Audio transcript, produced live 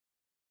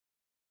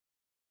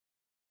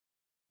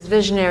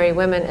Visionary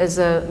Women is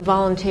a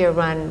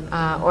volunteer-run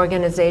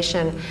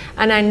organization,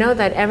 and I know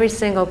that every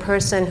single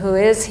person who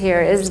is here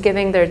is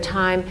giving their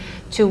time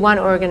to one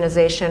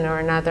organization or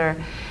another.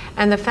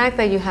 And the fact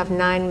that you have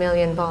 9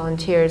 million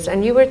volunteers,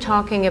 and you were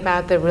talking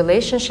about the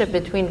relationship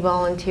between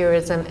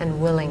volunteerism and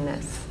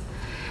willingness,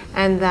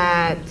 and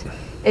that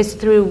it's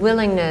through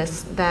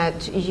willingness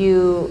that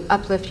you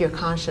uplift your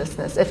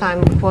consciousness, if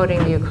I'm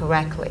quoting you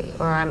correctly,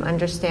 or I'm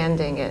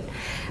understanding it.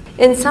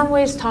 In some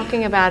ways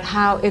talking about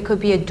how it could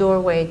be a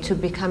doorway to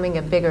becoming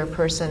a bigger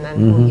person than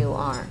who you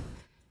are.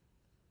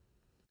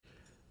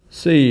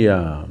 See,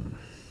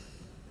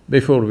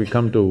 before we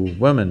come to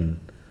women,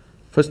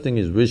 first thing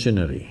is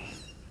visionary.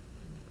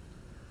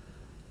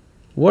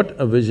 What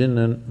a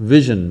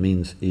vision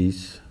means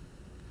is,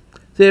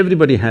 see,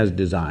 everybody has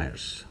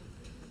desires.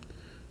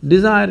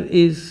 Desire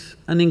is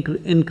an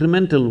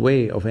incremental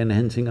way of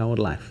enhancing our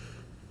life.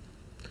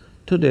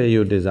 Today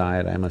you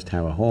desire, I must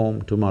have a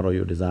home, tomorrow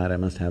you desire, I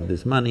must have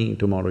this money,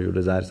 tomorrow you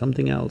desire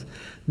something else.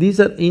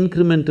 These are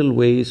incremental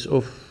ways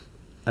of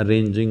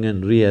arranging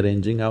and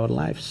rearranging our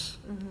lives,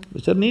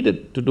 which are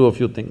needed to do a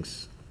few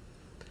things.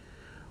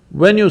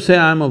 When you say,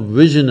 I'm a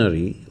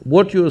visionary,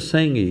 what you're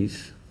saying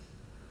is,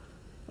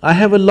 I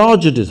have a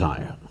larger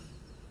desire,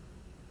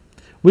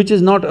 which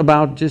is not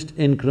about just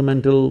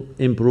incremental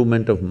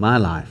improvement of my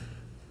life.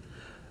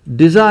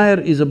 Desire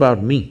is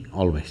about me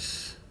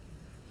always.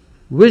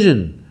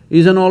 Vision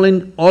is an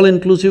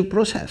all-inclusive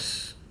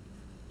process.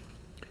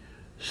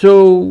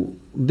 So,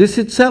 this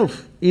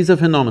itself is a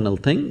phenomenal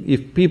thing.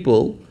 If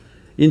people,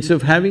 instead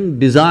of having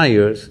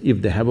desires,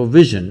 if they have a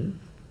vision,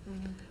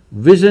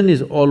 vision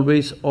is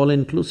always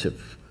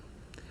all-inclusive.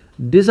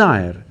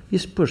 Desire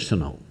is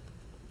personal.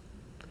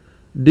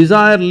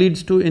 Desire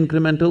leads to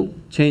incremental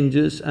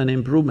changes and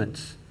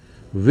improvements.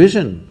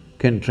 Vision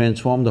can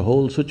transform the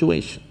whole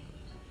situation.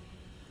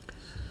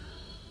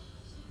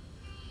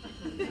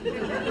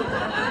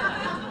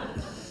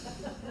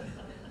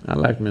 I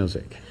like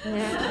music.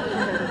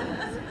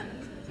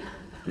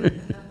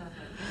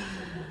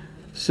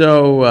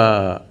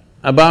 So,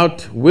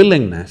 about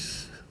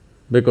willingness,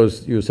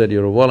 because you said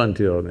you're a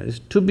volunteer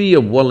organization, to be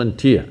a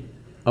volunteer.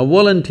 A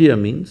volunteer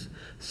means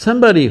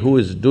somebody who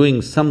is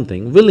doing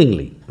something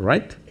willingly,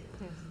 right?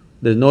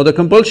 There's no other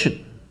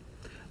compulsion.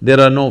 There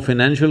are no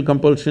financial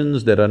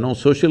compulsions, there are no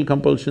social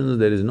compulsions,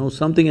 there is no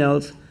something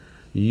else.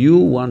 You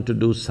want to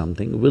do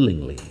something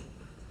willingly.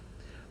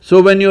 So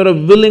when you're a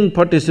willing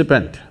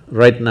participant,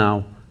 right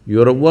now,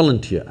 you're a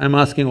volunteer. I'm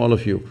asking all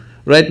of you,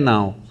 right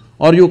now,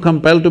 are you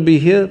compelled to be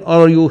here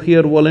or are you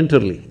here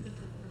voluntarily?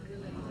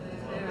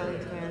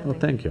 Oh,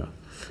 thank you.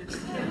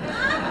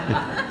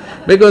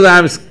 Because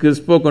I've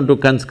spoken to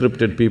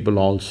conscripted people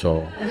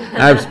also.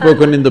 I've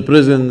spoken in the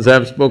prisons,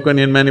 I've spoken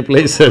in many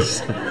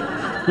places.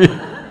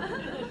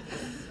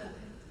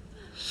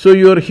 So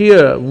you're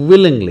here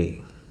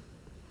willingly.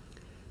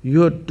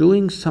 You're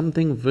doing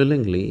something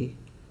willingly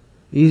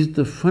is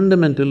the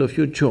fundamental of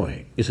your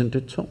joy, isn't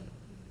it so?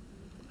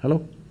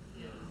 Hello?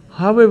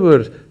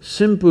 However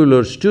simple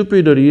or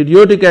stupid or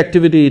idiotic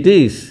activity it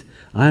is,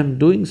 I'm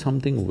doing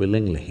something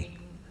willingly,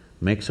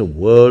 makes a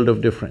world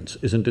of difference,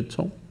 isn't it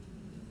so?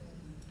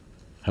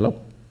 Hello?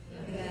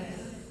 Yes.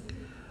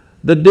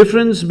 The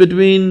difference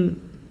between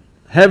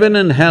heaven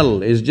and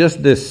hell is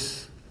just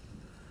this.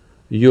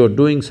 You're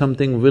doing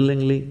something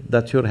willingly,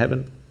 that's your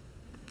heaven.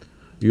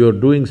 You're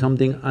doing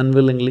something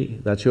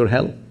unwillingly, that's your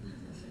hell.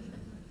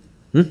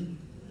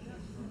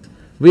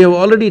 We have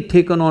already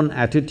taken on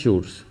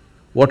attitudes,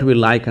 what we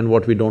like and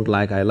what we don't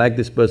like. I like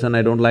this person,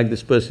 I don't like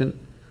this person.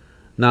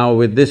 Now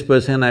with this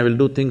person I will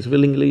do things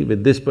willingly,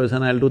 with this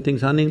person I'll do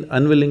things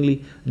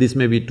unwillingly. This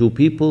may be two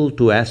people,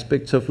 two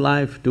aspects of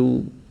life,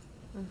 two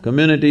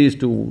communities,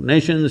 two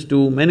nations,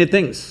 two many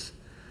things.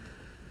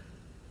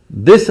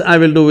 This I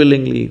will do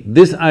willingly,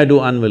 this I do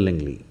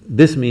unwillingly.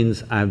 This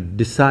means I've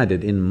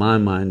decided in my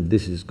mind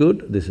this is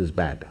good, this is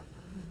bad.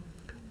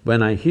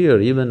 When I hear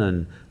even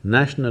on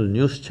national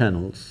news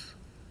channels,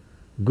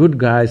 good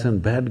guys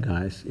and bad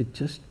guys, it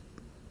just…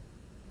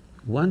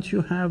 once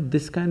you have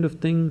this kind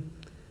of thing,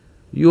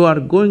 you are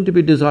going to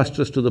be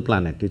disastrous to the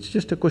planet, it's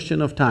just a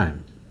question of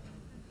time.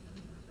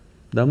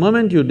 The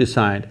moment you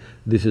decide,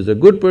 this is a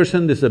good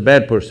person, this is a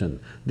bad person,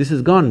 this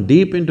has gone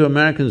deep into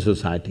American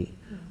society.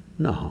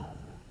 No,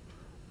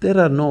 there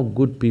are no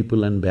good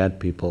people and bad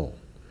people.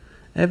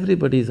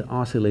 Everybody is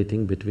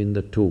oscillating between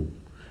the two.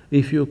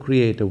 If you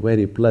create a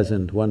very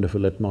pleasant,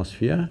 wonderful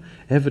atmosphere,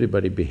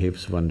 everybody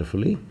behaves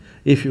wonderfully.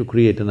 If you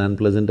create an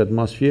unpleasant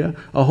atmosphere,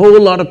 a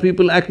whole lot of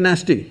people act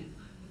nasty.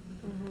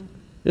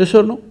 Yes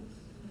or no?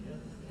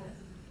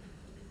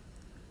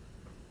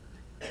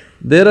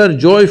 There are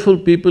joyful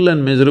people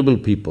and miserable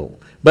people,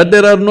 but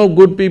there are no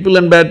good people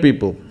and bad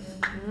people.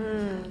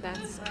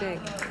 That's big.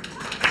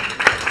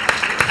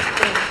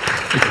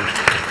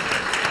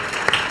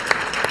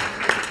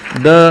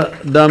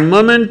 The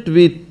moment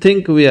we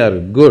think we are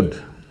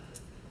good,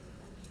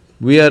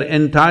 we are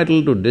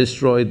entitled to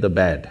destroy the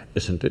bad,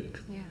 isn't it?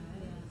 Yeah.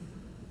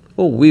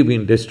 Oh, we've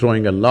been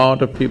destroying a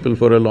lot of people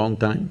for a long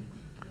time.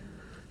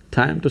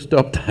 Time to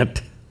stop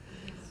that.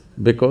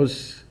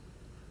 Because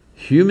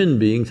human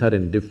beings are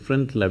in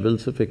different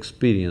levels of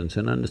experience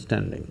and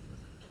understanding,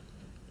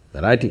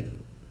 variety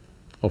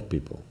of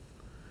people.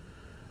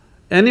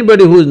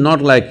 Anybody who is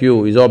not like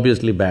you is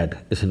obviously bad,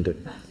 isn't it?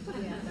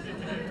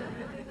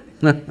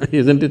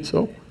 Isn't it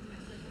so?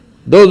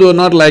 Those who are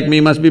not like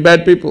me must be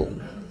bad people.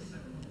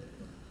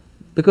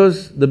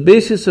 Because the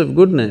basis of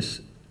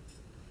goodness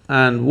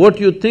and what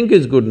you think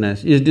is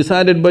goodness is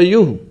decided by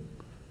you.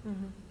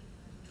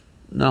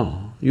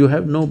 No, you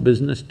have no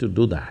business to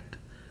do that.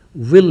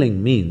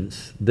 Willing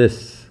means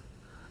this,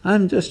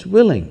 I'm just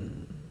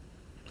willing.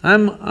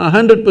 I'm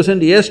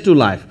 100% yes to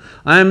life.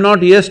 I am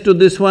not yes to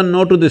this one,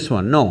 no to this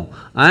one, no.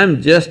 I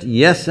am just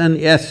yes and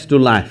yes to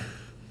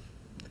life.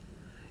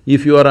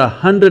 If you are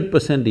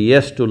 100%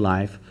 yes to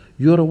life,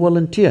 you are a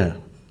volunteer.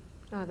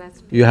 Oh,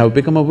 that's beautiful. You have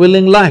become a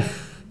willing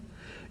life.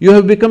 You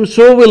have become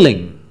so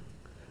willing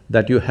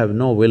that you have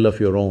no will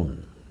of your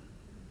own.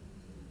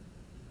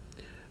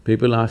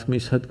 People ask me,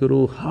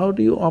 Sadhguru, how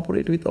do you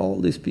operate with all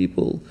these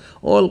people?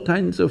 All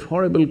kinds of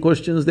horrible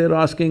questions they're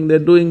asking, they're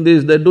doing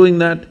this, they're doing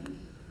that.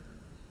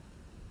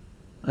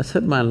 I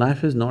said, my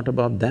life is not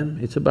about them,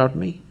 it's about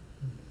me.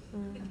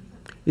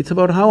 It's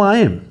about how I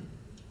am.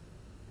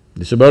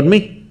 It's about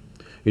me.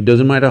 It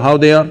doesn't matter how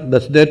they are,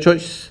 that's their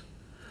choice.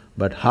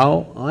 But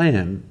how I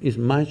am is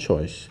my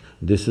choice,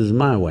 this is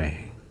my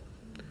way.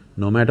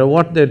 No matter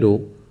what they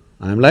do,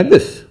 I'm like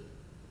this.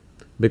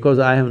 Because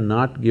I have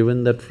not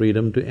given that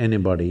freedom to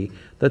anybody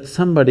that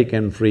somebody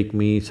can freak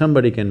me,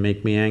 somebody can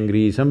make me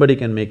angry, somebody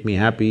can make me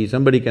happy,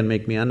 somebody can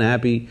make me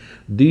unhappy.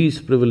 These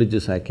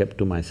privileges I kept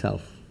to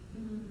myself.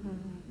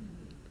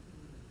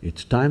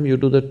 It's time you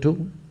do that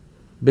too.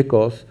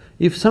 Because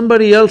if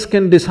somebody else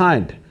can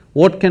decide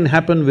what can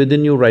happen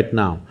within you right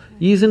now,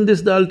 isn't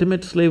this the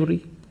ultimate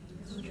slavery?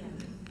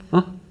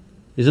 Huh?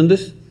 Isn't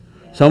this?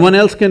 Someone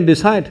else can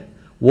decide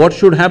what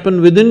should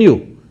happen within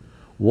you.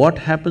 What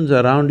happens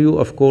around you,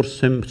 of course,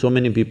 so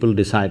many people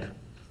decide.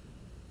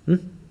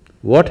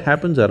 What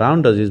happens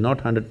around us is not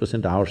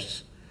 100%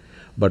 ours.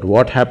 But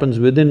what happens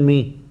within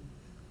me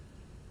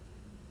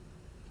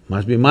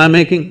must be my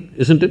making,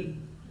 isn't it?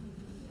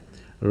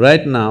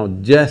 Right now,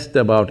 just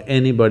about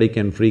anybody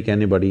can freak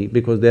anybody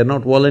because they're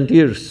not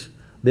volunteers,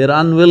 they're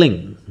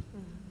unwilling.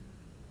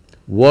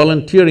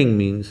 Volunteering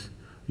means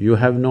you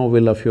have no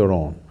will of your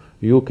own,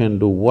 you can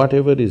do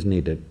whatever is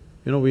needed.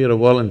 You know, we are a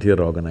volunteer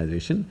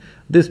organization,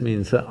 this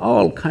means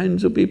all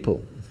kinds of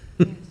people.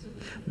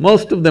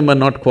 Most of them are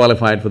not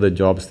qualified for the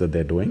jobs that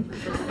they're doing.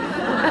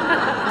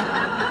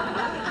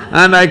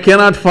 And I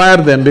cannot fire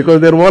them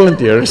because they're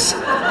volunteers.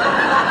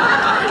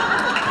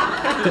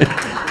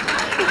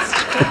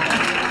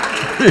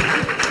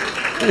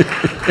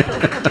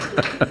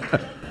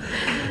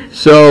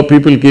 So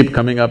people keep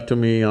coming up to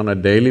me on a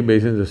daily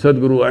basis and say,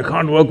 Sadhguru, I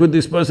can't work with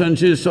this person,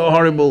 she's so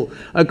horrible,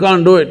 I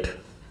can't do it.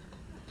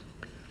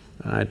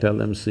 I tell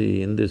them,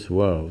 see, in this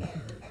world,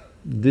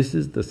 this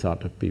is the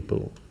sort of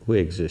people who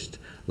exist,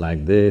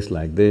 like this,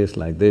 like this,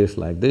 like this,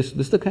 like this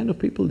is the kind of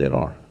people there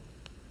are.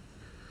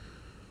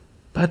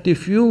 But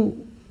if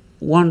you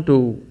want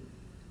to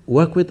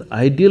work with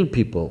ideal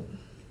people,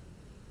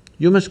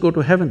 you must go to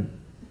heaven.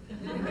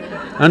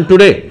 And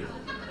today.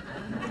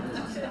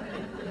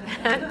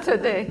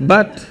 Today.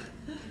 But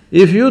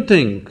if you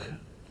think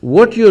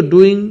what you're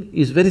doing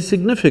is very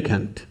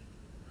significant,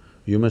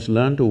 you must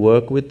learn to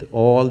work with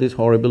all these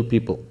horrible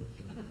people.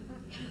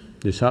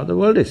 This is how the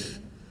world is.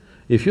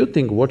 If you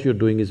think what you're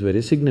doing is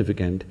very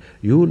significant,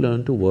 you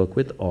learn to work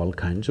with all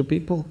kinds of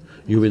people.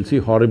 You will see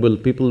horrible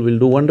people will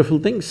do wonderful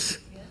things.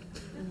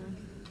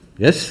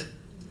 Yes?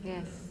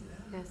 Yes,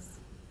 yes.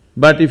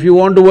 But if you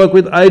want to work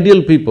with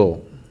ideal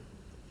people,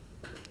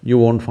 you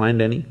won't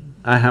find any.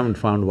 I haven't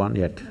found one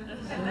yet.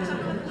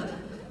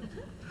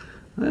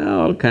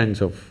 All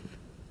kinds of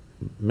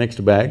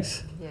mixed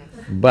bags. Yes.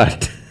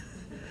 But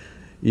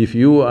if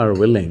you are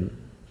willing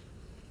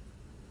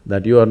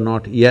that you are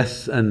not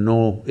yes and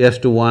no, yes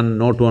to one,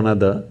 no to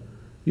another,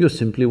 you're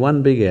simply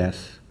one big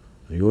yes,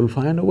 you will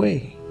find a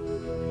way.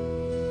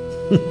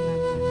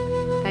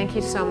 Thank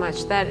you so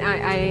much. That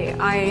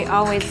I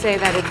always say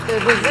that it's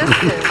the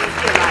resistance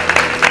to life.